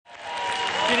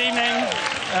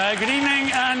Good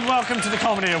evening and welcome to the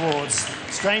Comedy Awards.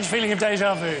 Strange feeling of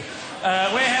déjà vu.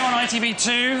 We're here on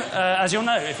ITV2, as you'll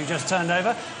know if you just turned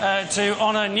over, to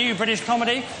honour new British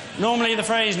comedy. Normally the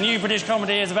phrase new British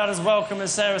comedy is about as welcome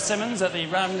as Sarah Simmons at the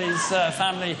Ramley's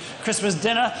family Christmas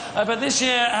dinner, but this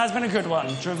year has been a good one.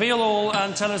 To reveal all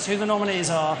and tell us who the nominees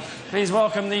are, please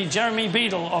welcome the Jeremy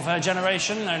Beadle of her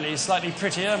generation, only slightly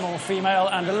prettier, more female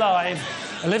and alive,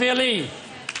 Olivia Lee.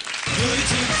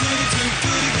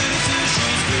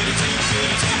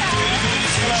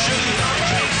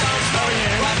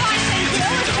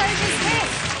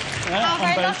 Yeah,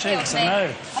 on both cheeks, I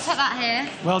know. I'll put that here.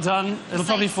 Well done. It'll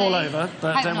probably fall over,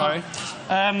 but Hope don't not.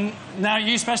 worry. Now,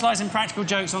 you specialise in practical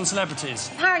jokes on celebrities.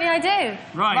 Apparently I do.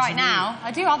 Right now.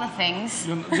 I do other things.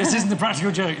 This isn't a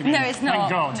practical joke, you mean? No, it's not.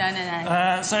 Thank God.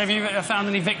 No. So have you found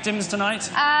any victims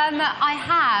tonight? I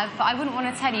have, but I wouldn't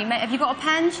want to tell you. Have you got a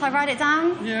pen? Shall I write it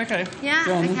down? Yeah, OK. Yeah?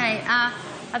 Go on, OK.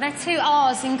 Are there 2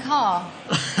 R's in car?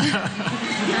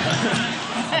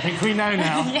 I think we know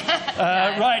now.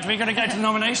 Yeah. Right, we're going to go to the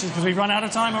nominations because we've run out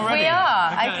of time already. We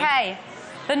are. OK.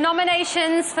 The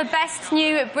nominations for Best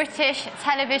New British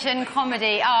Television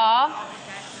Comedy are...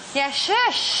 Yeah,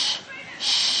 shush.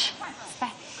 Shh.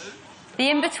 The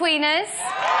In-Betweeners.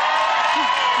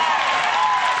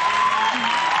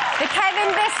 The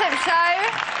Kevin Bishop Show.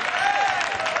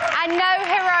 And No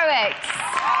Heroics.